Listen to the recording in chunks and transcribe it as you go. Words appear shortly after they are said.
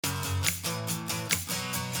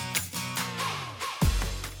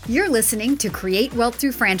You're listening to Create Wealth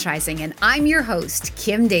Through Franchising, and I'm your host,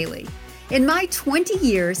 Kim Daly. In my 20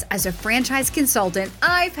 years as a franchise consultant,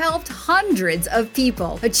 I've helped hundreds of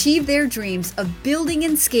people achieve their dreams of building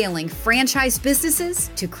and scaling franchise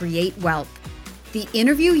businesses to create wealth. The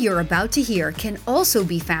interview you're about to hear can also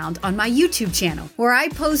be found on my YouTube channel, where I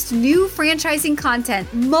post new franchising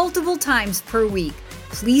content multiple times per week.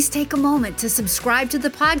 Please take a moment to subscribe to the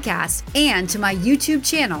podcast and to my YouTube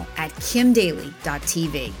channel at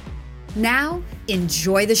kimdaly.tv. Now,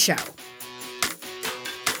 enjoy the show.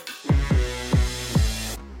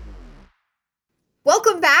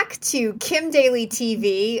 Welcome back to Kim Daly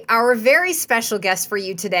TV. Our very special guest for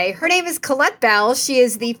you today. Her name is Colette Bell. She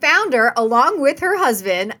is the founder, along with her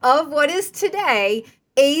husband, of what is today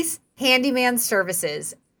Ace Handyman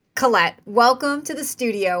Services. Colette, welcome to the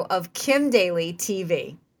studio of Kim Daly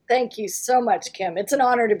TV. Thank you so much, Kim. It's an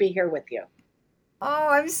honor to be here with you. Oh,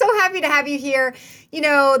 I'm so happy to have you here. You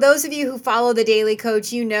know, those of you who follow the Daily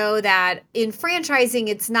Coach, you know that in franchising,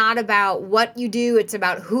 it's not about what you do, it's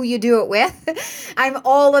about who you do it with. I'm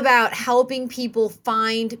all about helping people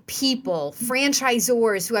find people,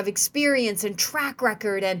 franchisors who have experience and track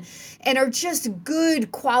record and are just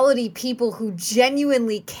good quality people who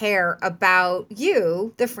genuinely care about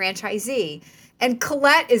you, the franchisee. And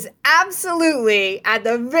Colette is absolutely at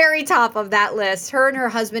the very top of that list. Her and her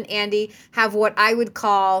husband, Andy, have what I would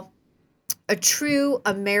call a true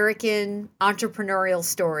American entrepreneurial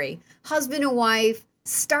story. Husband and wife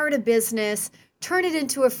start a business, turn it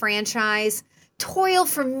into a franchise, toil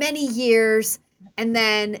for many years, and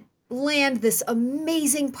then land this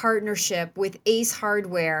amazing partnership with Ace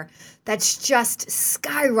Hardware that's just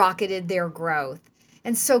skyrocketed their growth.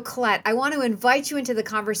 And so, Colette, I want to invite you into the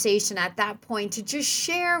conversation at that point to just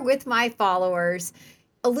share with my followers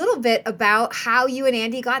a little bit about how you and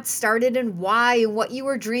Andy got started and why and what you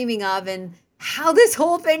were dreaming of and how this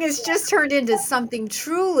whole thing has just turned into something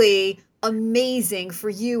truly amazing for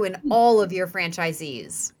you and all of your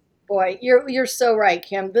franchisees. Boy, you're so right,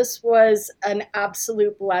 Kim. This was an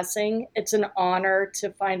absolute blessing. It's an honor to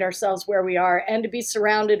find ourselves where we are and to be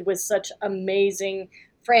surrounded with such amazing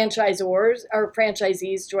franchisors or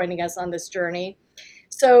franchisees joining us on this journey.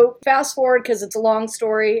 So fast forward, because it's a long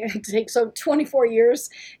story, it takes 24 years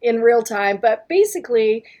in real time. But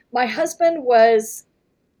basically, my husband was,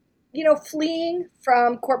 fleeing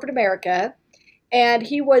from corporate America, and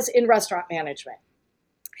he was in restaurant management.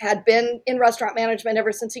 Had been in restaurant management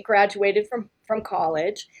ever since he graduated from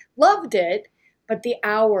college. Loved it, but the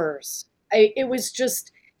hours, it was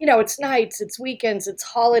just, it's nights, it's weekends, it's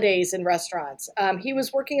holidays in restaurants. He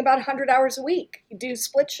was working about 100 hours a week. He'd do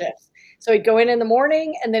split shifts. So he'd go in the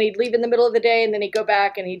morning, and then he'd leave in the middle of the day, and then he'd go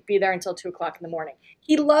back, and he'd be there until 2 o'clock in the morning.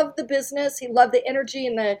 He loved the business. He loved the energy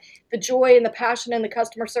and the joy and the passion and the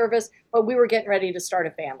customer service, but we were getting ready to start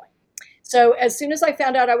a family. So as soon as I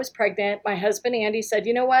found out I was pregnant, my husband, Andy, said,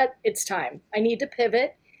 you know what? It's time. I need to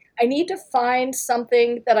pivot. I need to find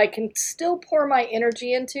something that I can still pour my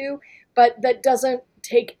energy into, but that doesn't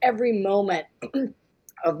take every moment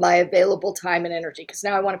of my available time and energy, because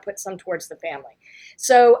now I want to put some towards the family.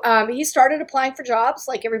 So he started applying for jobs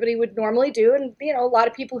like everybody would normally do. And, a lot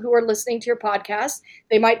of people who are listening to your podcast,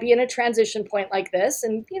 they might be in a transition point like this.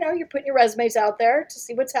 And, you're putting your resumes out there to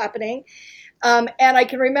see what's happening. And I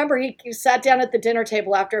can remember he sat down at the dinner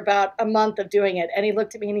table after about a month of doing it. And he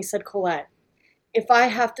looked at me and he said, Colette, if I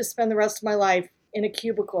have to spend the rest of my life in a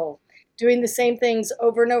cubicle doing the same things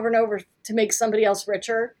over and over and over to make somebody else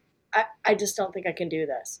richer, I just don't think I can do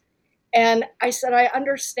this. And I said, I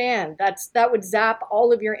understand. That would zap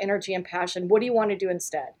all of your energy and passion. What do you want to do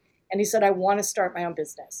instead? And he said, I want to start my own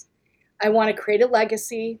business. I want to create a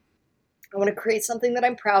legacy. I want to create something that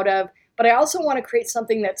I'm proud of, but I also want to create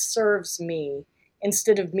something that serves me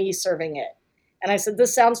instead of me serving it. And I said,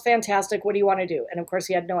 this sounds fantastic. What do you want to do? And of course,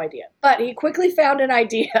 he had no idea. But he quickly found an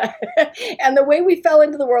idea. And the way we fell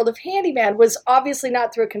into the world of handyman was obviously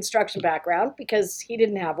not through a construction background, because he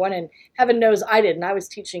didn't have one. And heaven knows I didn't. I was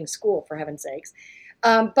teaching school, for heaven's sakes.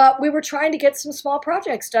 But we were trying to get some small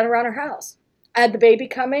projects done around our house. I had the baby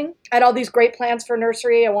coming. I had all these great plans for a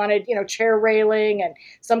nursery. I wanted, chair railing and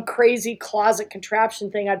some crazy closet contraption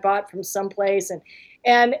thing I'd bought from someplace.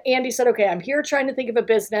 And Andy said, okay, I'm here trying to think of a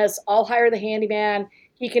business. I'll hire the handyman.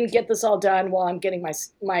 He can get this all done while I'm getting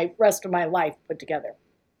my rest of my life put together.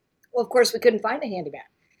 Well, of course, we couldn't find a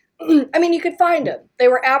handyman. I mean, you could find them. They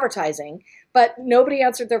were advertising, but nobody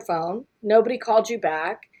answered their phone. Nobody called you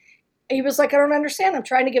back. He was like, I don't understand. I'm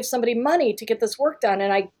trying to give somebody money to get this work done,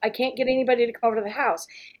 and I can't get anybody to come over to the house.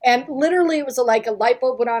 And literally, it was like a light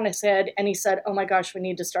bulb went on his head, and he said, oh my gosh, we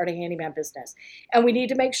need to start a handyman business. And we need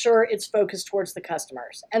to make sure it's focused towards the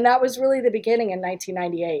customers. And that was really the beginning in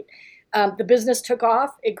 1998. The business took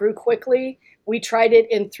off, it grew quickly. We tried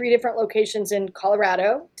it in 3 different locations in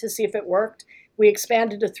Colorado to see if it worked. We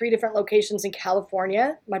expanded to 3 different locations in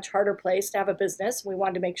California, much harder place to have a business. We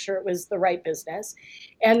wanted to make sure it was the right business.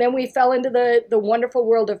 And then we fell into the wonderful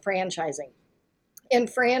world of franchising. And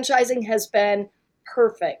franchising has been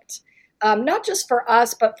perfect, not just for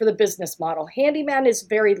us, but for the business model. Handyman is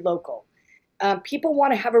very local. People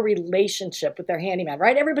want to have a relationship with their handyman,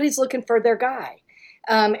 right? Everybody's looking for their guy.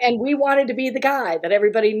 And we wanted to be the guy that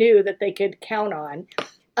everybody knew that they could count on.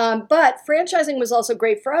 But franchising was also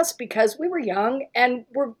great for us because we were young and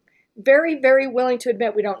we're very, very willing to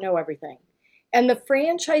admit we don't know everything. And the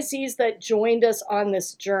franchisees that joined us on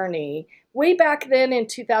this journey way back then in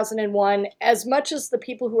 2001, as much as the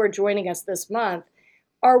people who are joining us this month,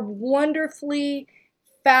 are wonderfully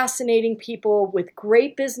fascinating people with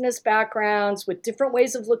great business backgrounds, with different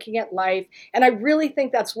ways of looking at life. And I really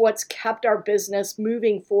think that's what's kept our business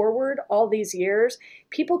moving forward all these years.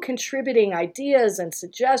 People contributing ideas and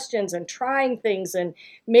suggestions and trying things and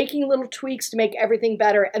making little tweaks to make everything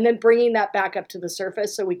better, and then bringing that back up to the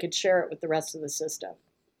surface so we could share it with the rest of the system.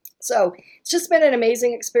 So it's just been an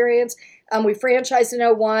amazing experience. We franchised in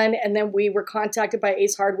 01, and then we were contacted by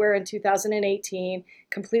Ace Hardware in 2018,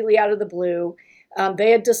 completely out of the blue.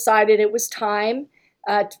 They had decided it was time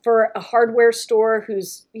for a hardware store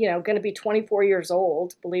who's going to be 24 years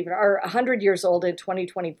old, believe it, or 100 years old in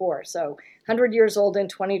 2024. So 100 years old in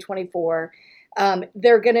 2024.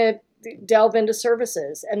 They're going to delve into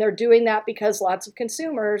services, and they're doing that because lots of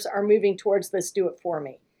consumers are moving towards this do it for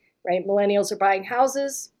me, right? Millennials are buying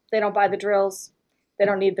houses. They don't buy the drills. They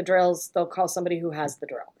don't need the drills. They'll call somebody who has the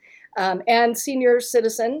drill. And senior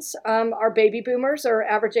citizens, our baby boomers, are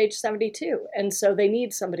average age 72. And so they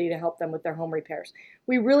need somebody to help them with their home repairs.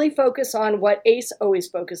 We really focus on what ACE always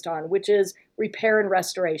focused on, which is repair and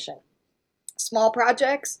restoration. Small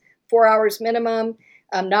projects, 4 hours minimum,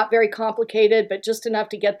 not very complicated, but just enough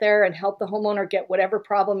to get there and help the homeowner get whatever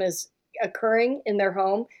problem is occurring in their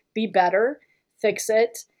home, be better, fix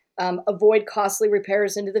it. Avoid costly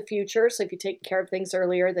repairs into the future. So if you take care of things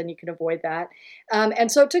earlier, then you can avoid that.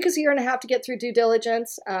 And so it took us 1.5 years to get through due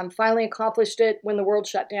diligence. Finally accomplished it when the world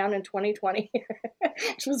shut down in 2020,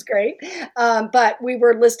 which was great. But we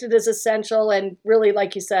were listed as essential. And really,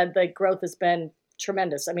 like you said, the growth has been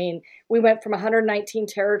tremendous. I mean, we went from 119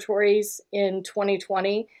 territories in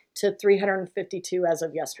 2020 to 352 as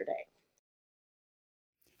of yesterday.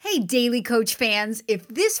 Hey, Daily Coach fans, if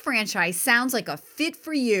this franchise sounds like a fit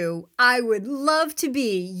for you, I would love to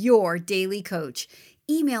be your Daily Coach.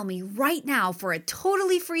 Email me right now for a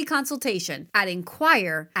totally free consultation at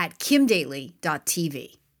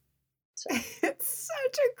inquire@kimdaly.tv. It's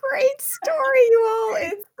such a great story, you all.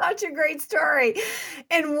 It's such a great story.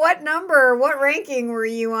 And what ranking were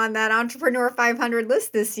you on that Entrepreneur 500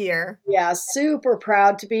 list this year? Yeah, super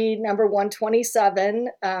proud to be number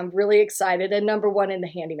 127. Really excited, and number 1 in the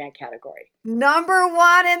handyman category. Number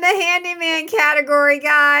 1 in the handyman category,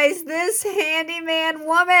 guys. This handyman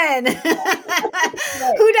woman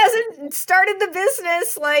who doesn't started the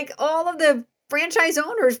business like all of the franchise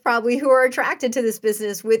owners probably who are attracted to this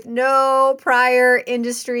business with no prior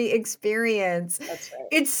industry experience. That's right.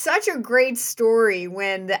 It's such a great story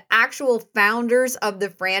when the actual founders of the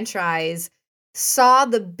franchise saw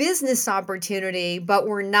the business opportunity, but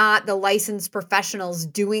were not the licensed professionals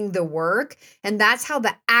doing the work. And that's how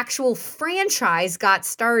the actual franchise got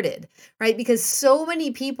started, right? Because so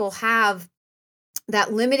many people have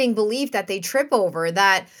that limiting belief that they trip over,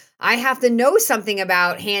 that I have to know something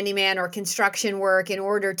about handyman or construction work in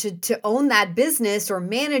order to own that business or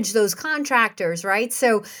manage those contractors, right?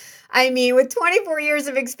 So, I mean, with 24 years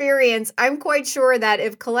of experience, I'm quite sure that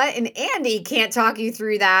if Colette and Andy can't talk you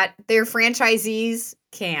through that, their franchisees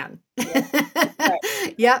can. Right.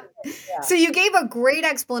 Yep. Yeah. So you gave a great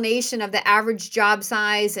explanation of the average job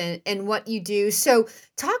size and what you do. So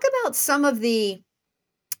talk about some of the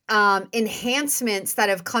enhancements that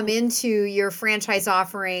have come into your franchise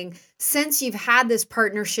offering since you've had this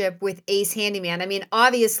partnership with Ace Handyman. I mean,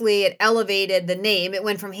 obviously it elevated the name. It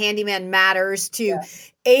went from Handyman Matters to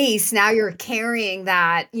Ace. Now you're carrying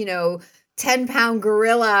that, 10-pound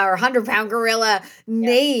gorilla or 100-pound gorilla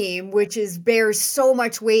name, which bears so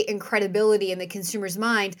much weight and credibility in the consumer's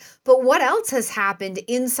mind. But what else has happened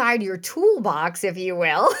inside your toolbox, if you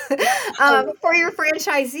will, for your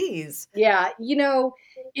franchisees? Yeah,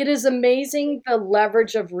 It is amazing the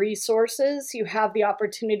leverage of resources you have the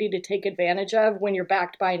opportunity to take advantage of when you're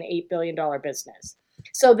backed by an $8 billion business.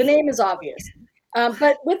 So the name is obvious.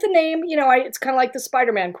 But with the name, it's kind of like the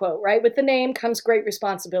Spider-Man quote, right? With the name comes great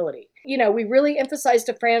responsibility. We really emphasize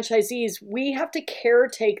to franchisees, we have to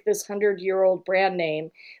caretake this 100-year-old brand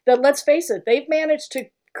name that, let's face it, they've managed to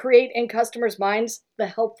create in customers' minds the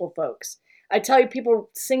helpful folks. I tell you, people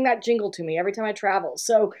sing that jingle to me every time I travel.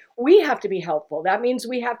 So we have to be helpful. That means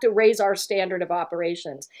we have to raise our standard of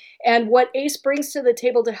operations. And what ACE brings to the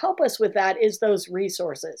table to help us with that is those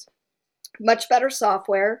resources. Much better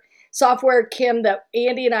software, Kim, that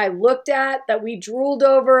Andy and I looked at, that we drooled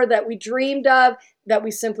over, that we dreamed of, that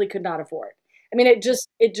we simply could not afford. I mean, it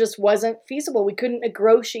just wasn't feasible. We couldn't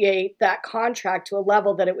negotiate that contract to a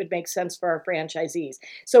level that it would make sense for our franchisees.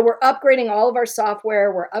 So we're upgrading all of our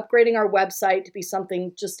software. We're upgrading our website to be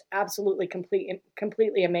something just absolutely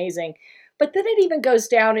completely amazing. But then it even goes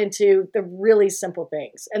down into the really simple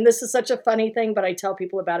things. And this is such a funny thing, but I tell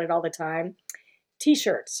people about it all the time.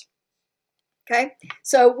 T-shirts. Okay,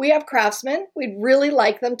 so we have craftsmen. We'd really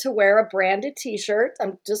like them to wear a branded t-shirt,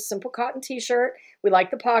 just simple cotton t-shirt. We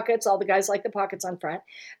like the pockets. All the guys like the pockets on front,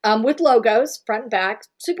 with logos, front and back,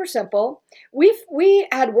 super simple. We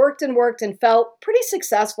had worked and felt pretty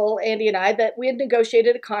successful, Andy and I, that we had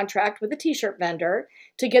negotiated a contract with a t-shirt vendor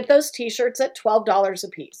to get those t-shirts at $12 a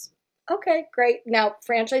piece. Okay, great. Now,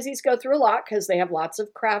 franchisees go through a lot because they have lots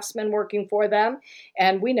of craftsmen working for them.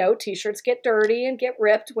 And we know t-shirts get dirty and get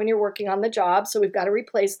ripped when you're working on the job. So we've got to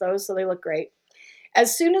replace those so they look great.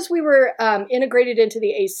 As soon as we were integrated into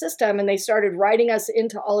the ACE system and they started writing us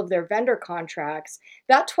into all of their vendor contracts,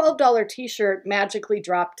 that $12 t-shirt magically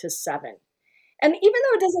dropped to $7. And even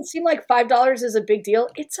though it doesn't seem like $5 is a big deal,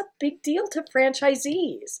 it's a big deal to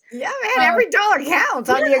franchisees. Yeah, man, every dollar counts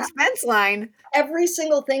on the expense line. Every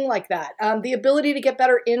single thing like that. The ability to get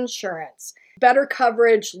better insurance, better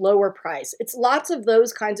coverage, lower price. It's lots of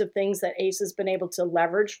those kinds of things that ACE has been able to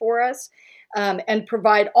leverage for us, and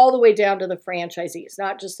provide all the way down to the franchisees,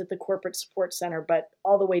 not just at the corporate support center, but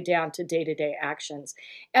all the way down to day-to-day actions.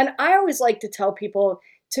 And I always like to tell people,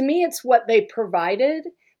 to me, it's what they provided,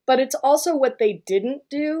 but it's also what they didn't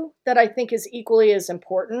do that I think is equally as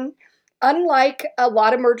important. Unlike a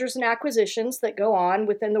lot of mergers and acquisitions that go on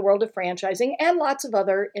within the world of franchising and lots of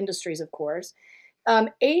other industries, of course,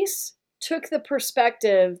 ACE took the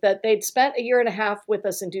perspective that they'd spent a year and a half with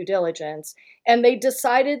us in due diligence, and they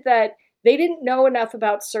decided that they didn't know enough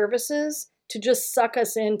about services to just suck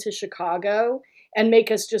us into Chicago and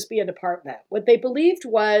make us just be a department. What they believed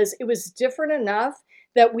was it was different enough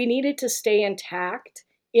that we needed to stay intact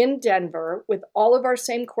in Denver with all of our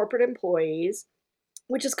same corporate employees,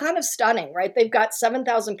 which is kind of stunning, right? They've got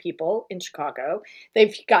 7,000 people in Chicago.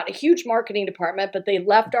 They've got a huge marketing department, but they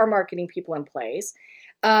left our marketing people in place.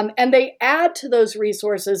 And they add to those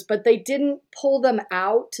resources, but they didn't pull them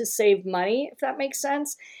out to save money, if that makes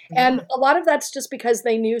sense. Yeah. And a lot of that's just because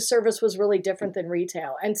they knew service was really different than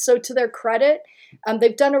retail. And so to their credit,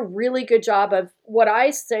 they've done a really good job of what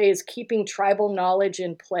I say is keeping tribal knowledge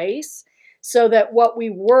in place so that what we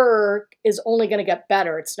were is only going to get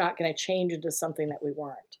better. It's not going to change into something that we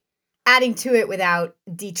weren't. Adding to it without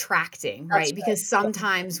detracting, right? That's Because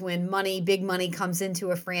sometimes when big money comes into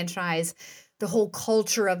a franchise, the whole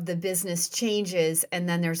culture of the business changes and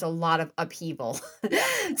then there's a lot of upheaval.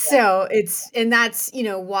 So that's,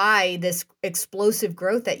 why this explosive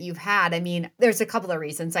growth that you've had. I mean, there's a couple of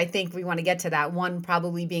reasons. I think we want to get to that. One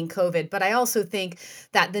probably being COVID, but I also think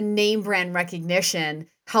that the name brand recognition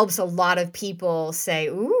helps a lot of people say,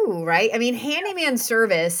 ooh, right? I mean, handyman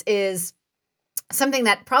service is something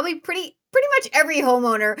that probably pretty much every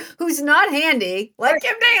homeowner who's not handy, like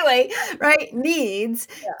Kim Daly, right, needs.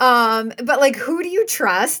 Yeah. But like, who do you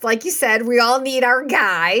trust? Like you said, we all need our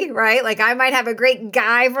guy, right? Like I might have a great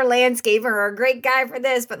guy for landscape or a great guy for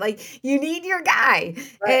this, but like you need your guy.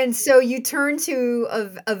 Right. And so you turn to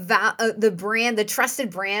the brand, the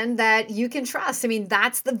trusted brand that you can trust. I mean,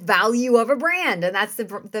 that's the value of a brand and that's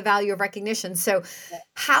the value of recognition. So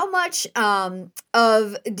how much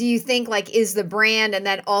do you think like is the brand and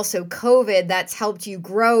then also COVID that's helped you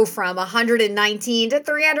grow from 119 to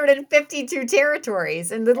 352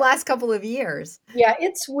 territories in the last couple of years? Yeah,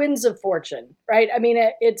 it's winds of fortune, right? I mean,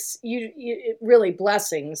 it's really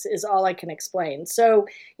blessings is all I can explain. So,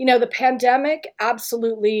 the pandemic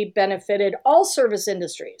absolutely benefited all service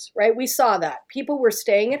industries, right? We saw that. People were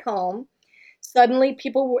staying at home. Suddenly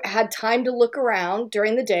people had time to look around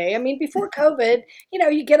during the day. I mean, before COVID,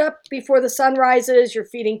 you get up before the sun rises, you're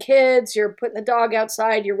feeding kids, you're putting the dog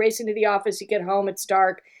outside, you're racing to the office, you get home, it's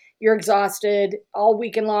dark. you're exhausted all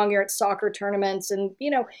weekend long. You're at soccer tournaments, and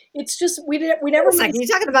it's just we Wait never a really second, you're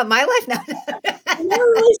talking about my life we never now.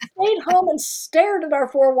 really stayed home and stared at our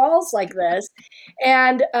four walls like this.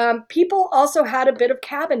 And people also had a bit of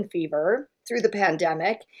cabin fever through the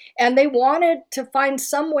pandemic, and they wanted to find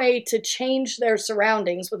some way to change their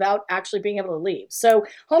surroundings without actually being able to leave. So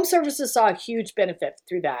home services saw a huge benefit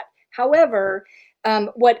through that. However,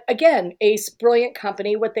 what again, Ace, brilliant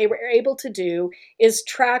company, what they were able to do is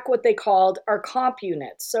track what they called our comp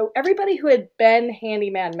units. So everybody who had been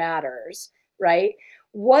Handyman Matters, right?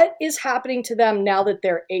 What is happening to them now that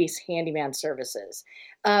they're Ace Handyman Services?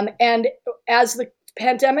 And as the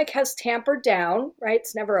pandemic has tampered down, right?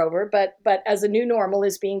 It's never over, but as a new normal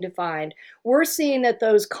is being defined, we're seeing that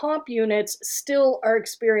those comp units still are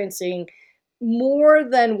experiencing more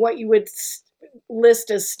than what you would list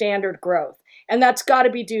as standard growth. And that's got to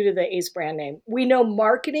be due to the Ace brand name. We know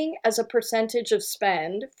marketing as a percentage of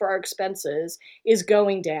spend for our expenses is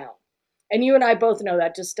going down. And you and I both know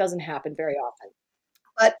that just doesn't happen very often.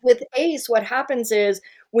 But with Ace, what happens is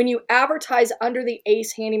when you advertise under the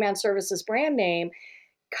Ace Handyman Services brand name,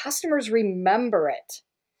 customers remember it.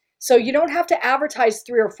 So you don't have to advertise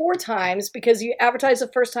 3 or 4 times because you advertise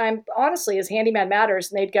the first time, honestly, as Handyman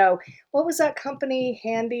Matters, and they'd go, "What was that company?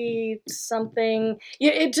 Handy something."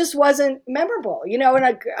 It just wasn't memorable,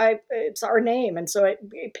 and it's our name, and so it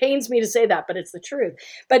pains me to say that, but it's the truth.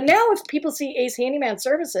 But now if people see Ace Handyman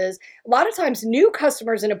Services, a lot of times new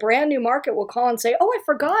customers in a brand new market will call and say, "Oh, I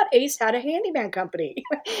forgot Ace had a handyman company."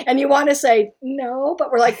 And you want to say, "No,"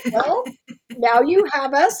 but we're like, "Well, now you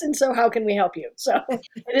have us, and so how can we help you?" So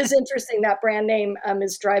it is interesting that brand name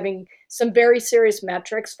is driving some very serious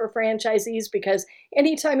metrics for franchisees because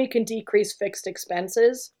anytime you can decrease fixed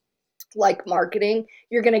expenses like marketing,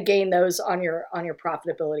 you're going to gain those on your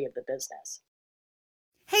profitability of the business.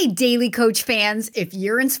 Hey, Daily Coach fans, if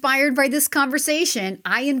you're inspired by this conversation,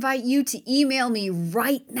 I invite you to email me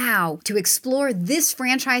right now to explore this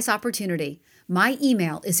franchise opportunity. My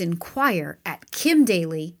email is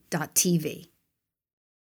inquire@kimdaly.tv.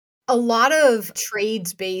 A lot of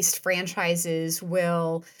trades-based franchises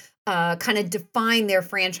will kind of define their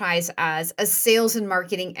franchise as a sales and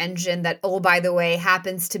marketing engine that, oh, by the way,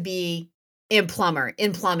 happens to be in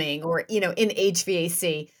plumbing, or, in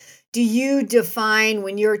HVAC. Do you define,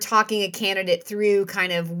 when you're talking a candidate through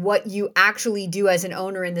kind of what you actually do as an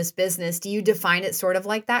owner in this business, do you define it sort of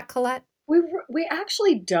like that, Colette? We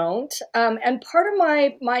actually don't. And part of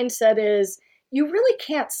my mindset is you really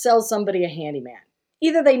can't sell somebody a handyman.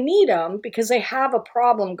 Either they need them because they have a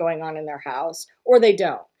problem going on in their house, or they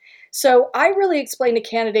don't. So I really explain to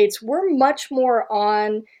candidates we're much more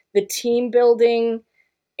on the team building,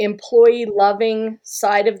 employee loving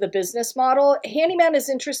side of the business model. Handyman is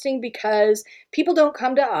interesting because people don't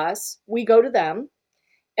come to us, we go to them.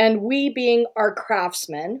 And we, being our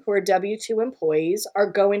craftsmen who are W 2 employees, are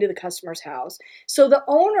going to the customer's house. So the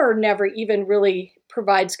owner never even really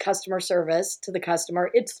provides customer service to the customer.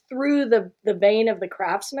 It's through the vein of the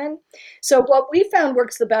craftsman. So what we found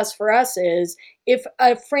works the best for us is if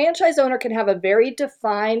a franchise owner can have a very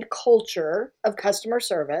defined culture of customer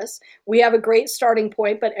service, we have a great starting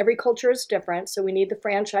point, but every culture is different. So we need the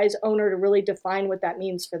franchise owner to really define what that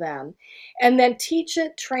means for them. And then teach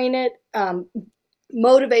it, train it,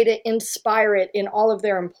 motivate it, inspire it in all of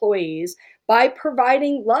their employees by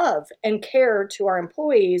providing love and care to our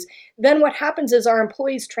employees. Then what happens is our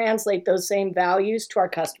employees translate those same values to our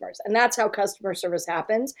customers. And that's how customer service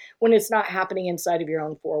happens when it's not happening inside of your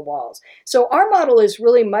own four walls. So our model is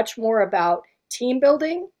really much more about team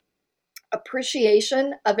building,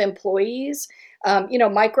 appreciation of employees.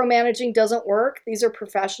 Micromanaging doesn't work. These are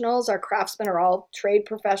professionals. Our craftsmen are all trade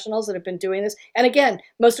professionals that have been doing this. And again,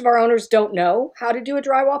 most of our owners don't know how to do a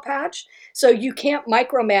drywall patch. So you can't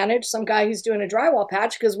micromanage some guy who's doing a drywall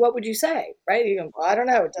patch because what would you say, right? You go, well, I don't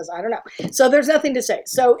know. It does. I don't know. So there's nothing to say.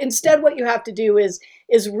 So instead, what you have to do is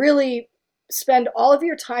really spend all of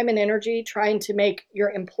your time and energy trying to make your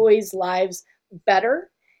employees' lives better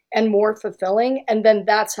and more fulfilling. And then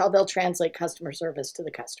that's how they'll translate customer service to the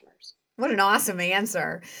customers. What an awesome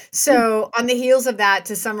answer. So, on the heels of that,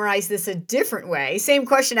 to summarize this a different way, same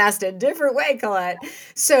question asked a different way, Colette.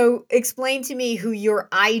 So, explain to me who your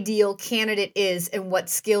ideal candidate is and what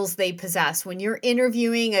skills they possess. When you're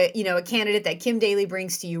interviewing a candidate that Kim Daly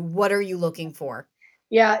brings to you, what are you looking for?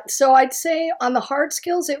 Yeah, so I'd say on the hard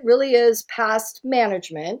skills, it really is past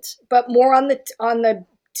management, but more on the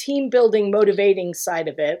team building, motivating side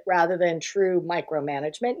of it, rather than true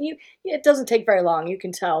micromanagement. It doesn't take very long. You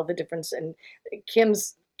can tell the difference. And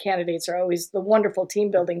Kim's candidates are always the wonderful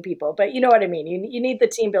team building people, but you know what I mean. You need the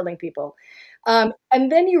team building people. And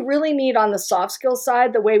then you really need on the soft skill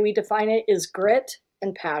side, the way we define it is grit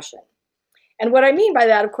and passion. And what I mean by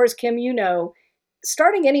that, of course, Kim, you know,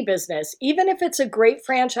 starting any business, even if it's a great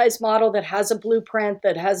franchise model that has a blueprint,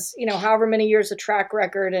 that has, you know, however many years of track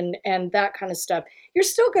record and that kind of stuff, you're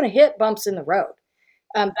still going to hit bumps in the road.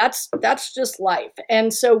 That's just life.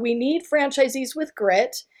 And so we need franchisees with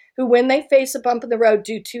grit who, when they face a bump in the road,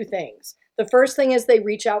 do two things. The first thing is they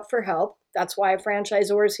reach out for help. That's why a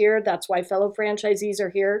franchisor is here. That's why fellow franchisees are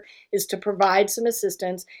here, is to provide some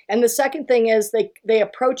assistance. And the second thing is they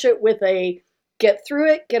approach it with a get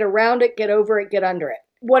through it, get around it, get over it, get under it.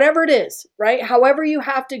 Whatever it is, right? However you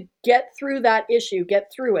have to get through that issue,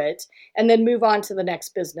 get through it, and then move on to the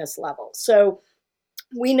next business level. So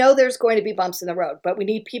we know there's going to be bumps in the road, but we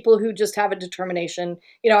need people who just have a determination.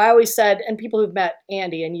 You know, I always said, and people who've met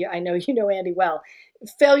Andy, and I know you know Andy well,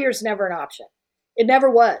 failure is never an option. It never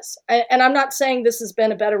was. And I'm not saying this has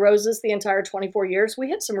been a bed of roses the entire 24 years. We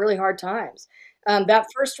had some really hard times. That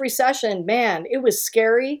first recession, man, it was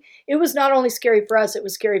scary. It was not only scary for us, it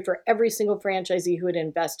was scary for every single franchisee who had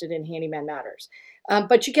invested in Handyman Matters.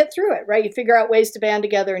 But you get through it, right? You figure out ways to band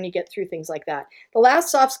together and you get through things like that. The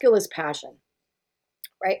last soft skill is passion.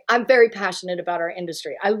 Right? I'm very passionate about our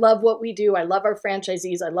industry. I love what we do. I love our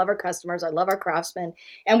franchisees. I love our customers. I love our craftsmen.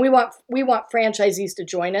 And we want franchisees to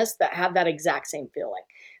join us that have that exact same feeling.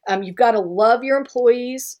 You've got to love your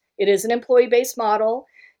employees. It is an employee-based model.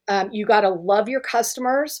 You got to love your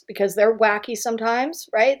customers because they're wacky sometimes,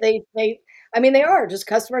 right? I mean, they are. Just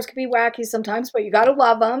customers can be wacky sometimes, but you got to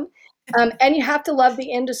love them. And you have to love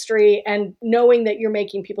the industry and knowing that you're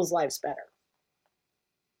making people's lives better.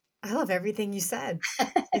 I love everything you said.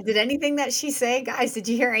 And did anything that she say, guys, did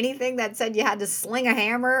you hear anything that said you had to sling a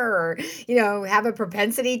hammer or, have a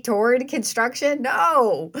propensity toward construction?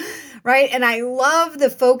 No. Right. And I love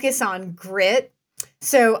the focus on grit.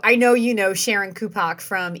 So I know you know Sharon Kupak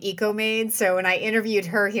from EcoMade. So when I interviewed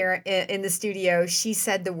her here in the studio, she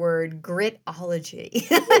said the word gritology.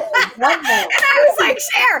 And I was like,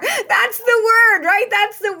 Cher, that's the word, right?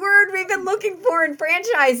 That's the word we've been looking for in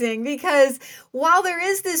franchising, because while there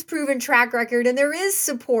is this proven track record and there is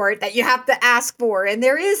support that you have to ask for, and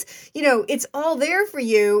there is, it's all there for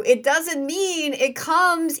you, it doesn't mean it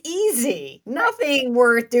comes easy. Nothing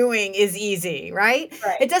worth doing is easy, right?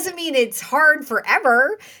 It doesn't mean it's hard forever.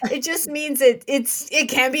 It just means it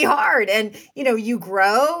can be hard, and you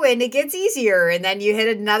grow and it gets easier, and then you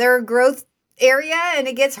hit another growth area and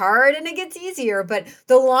it gets hard and it gets easier. But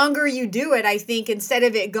the longer you do it, I think instead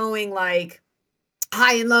of it going like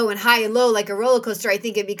high and low like a roller coaster, I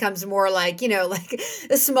think it becomes more like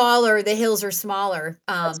the hills are smaller.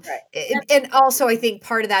 That's right. And also I think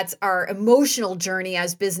part of that's our emotional journey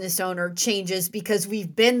as business owner changes because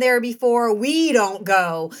we've been there before. We don't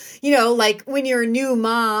go, like when you're a new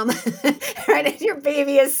mom, right, and your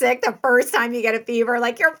baby is sick the first time you get a fever,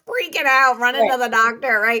 like you're freaking out, running to the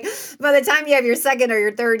doctor, right? By the time you have your second or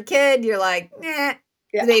your third kid, you're like,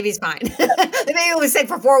 the baby's fine. The baby was sick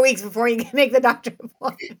for 4 weeks before you can make the doctor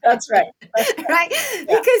appointment. That's right. Right?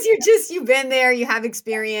 Because you've been there, you have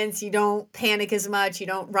experience, you don't panic as much, you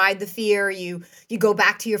don't ride the fear, you go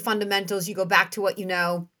back to your fundamentals, you go back to what you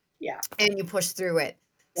know, and you push through it.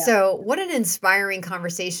 Yeah. So what an inspiring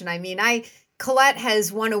conversation. I mean, Colette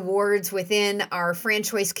has won awards within our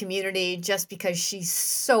franchise community just because she's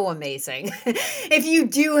so amazing. If you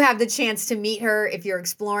do have the chance to meet her, if you're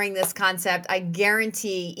exploring this concept, I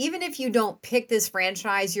guarantee, even if you don't pick this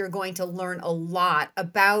franchise, you're going to learn a lot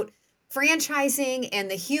about franchising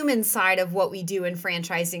and the human side of what we do in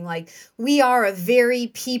franchising. Like, we are a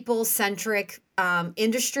very people-centric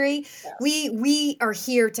industry. Yes. We are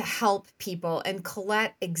here to help people, and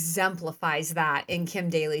Colette exemplifies that in Kim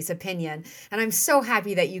Daly's opinion. And I'm so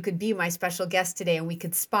happy that you could be my special guest today and we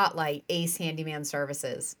could spotlight Ace Handyman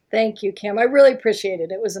Services. Thank you, Kim. I really appreciate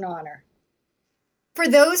it. It was an honor. For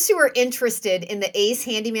those who are interested in the Ace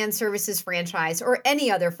Handyman Services franchise or any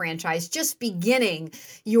other franchise, just beginning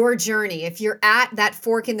your journey, if you're at that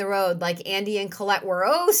fork in the road like Andy and Colette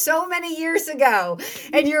were, so many years ago,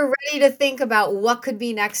 and you're ready to think about what could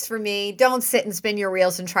be next for me, don't sit and spin your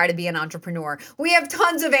wheels and try to be an entrepreneur. We have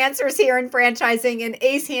tons of answers here in franchising, and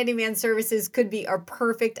Ace Handyman Services could be a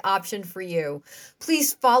perfect option for you.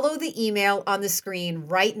 Please follow the email on the screen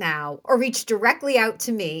right now or reach directly out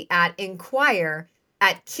to me at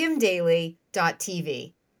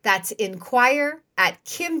inquire@kimdaly.tv. That's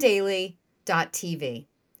inquire@kimdaly.tv.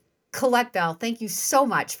 Colette Bell, thank you so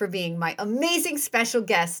much for being my amazing special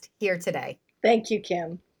guest here today. Thank you,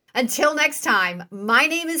 Kim. Until next time, my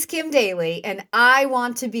name is Kim Daly, and I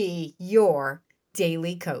want to be your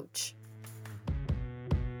Daily Coach.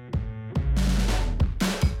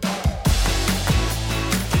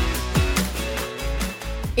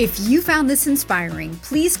 If you found this inspiring,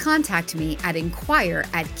 please contact me at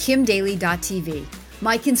inquire@kimdaly.tv.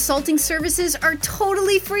 My consulting services are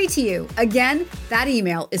totally free to you. Again, that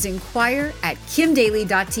email is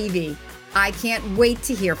inquire@kimdaly.tv. I can't wait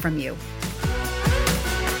to hear from you.